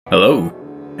Hello!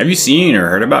 Have you seen or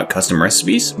heard about custom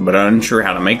recipes, but unsure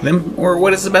how to make them, or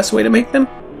what is the best way to make them?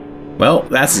 Well,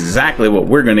 that's exactly what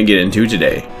we're going to get into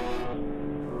today.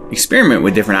 Experiment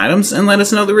with different items and let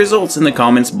us know the results in the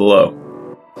comments below.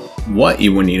 What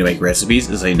you will need to make recipes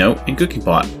is a note and cooking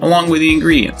pot, along with the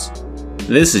ingredients.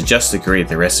 This is just to create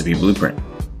the recipe blueprint.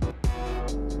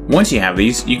 Once you have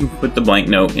these, you can put the blank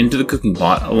note into the cooking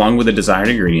pot along with the desired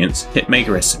ingredients, hit make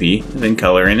recipe, then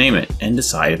color and name it, and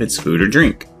decide if it's food or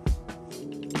drink.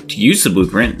 To use the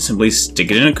blueprint, simply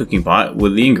stick it in a cooking pot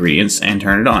with the ingredients and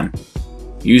turn it on.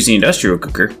 Use the industrial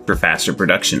cooker for faster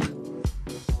production.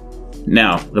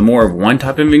 Now, the more of one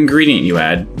type of ingredient you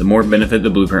add, the more benefit the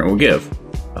blueprint will give.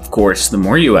 Of course, the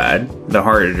more you add, the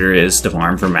harder it is to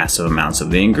farm for massive amounts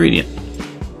of the ingredient.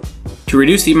 To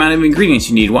reduce the amount of ingredients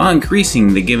you need while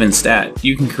increasing the given stat,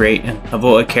 you can create and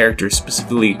level a character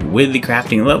specifically with the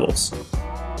crafting levels.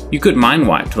 You could mind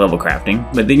wipe to level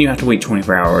crafting, but then you have to wait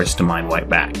 24 hours to mind wipe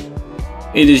back.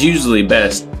 It is usually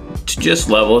best to just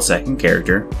level a second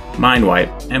character, mind wipe,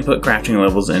 and put crafting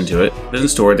levels into it, then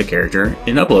store the character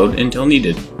and upload until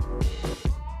needed.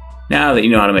 Now that you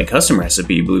know how to make custom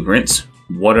recipe blueprints,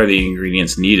 what are the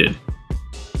ingredients needed?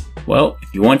 Well,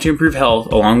 if you want to improve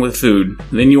health along with food,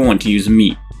 then you'll want to use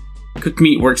meat. Cooked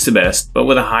meat works the best, but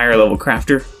with a higher level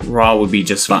crafter, raw would be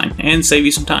just fine and save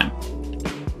you some time.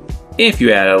 If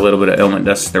you add a little bit of element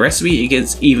dust to the recipe, it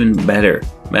gets even better.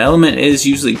 The element is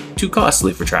usually too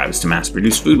costly for tribes to mass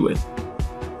produce food with.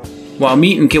 While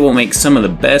meat and kibble make some of the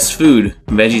best food,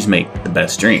 veggies make the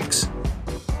best drinks.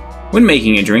 When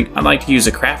making a drink, I like to use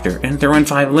a crafter and throw in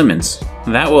 5 lemons.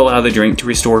 That will allow the drink to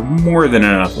restore more than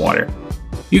enough water.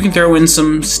 You can throw in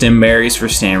some stem berries for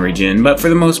stand regen, but for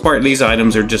the most part these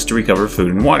items are just to recover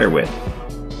food and water with.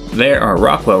 There are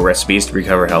Rockwell recipes to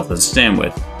recover health and stand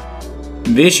with.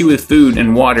 The issue with food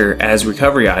and water as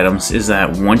recovery items is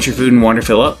that once your food and water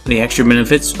fill up, the extra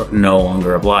benefits are no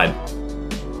longer applied.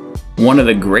 One of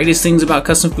the greatest things about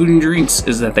custom food and drinks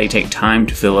is that they take time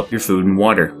to fill up your food and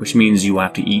water, which means you will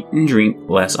have to eat and drink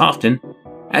less often,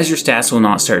 as your stats will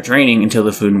not start draining until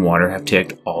the food and water have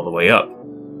ticked all the way up.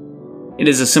 It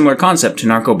is a similar concept to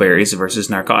narco berries versus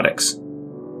narcotics.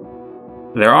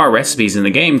 There are recipes in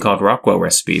the game called Rockwell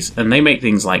recipes, and they make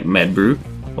things like med brew,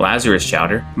 Lazarus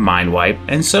chowder, mind wipe,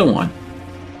 and so on.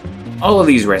 All of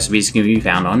these recipes can be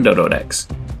found on Dododex.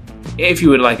 If you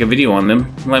would like a video on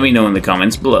them, let me know in the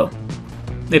comments below.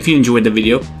 If you enjoyed the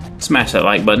video, smash that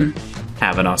like button.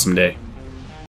 Have an awesome day.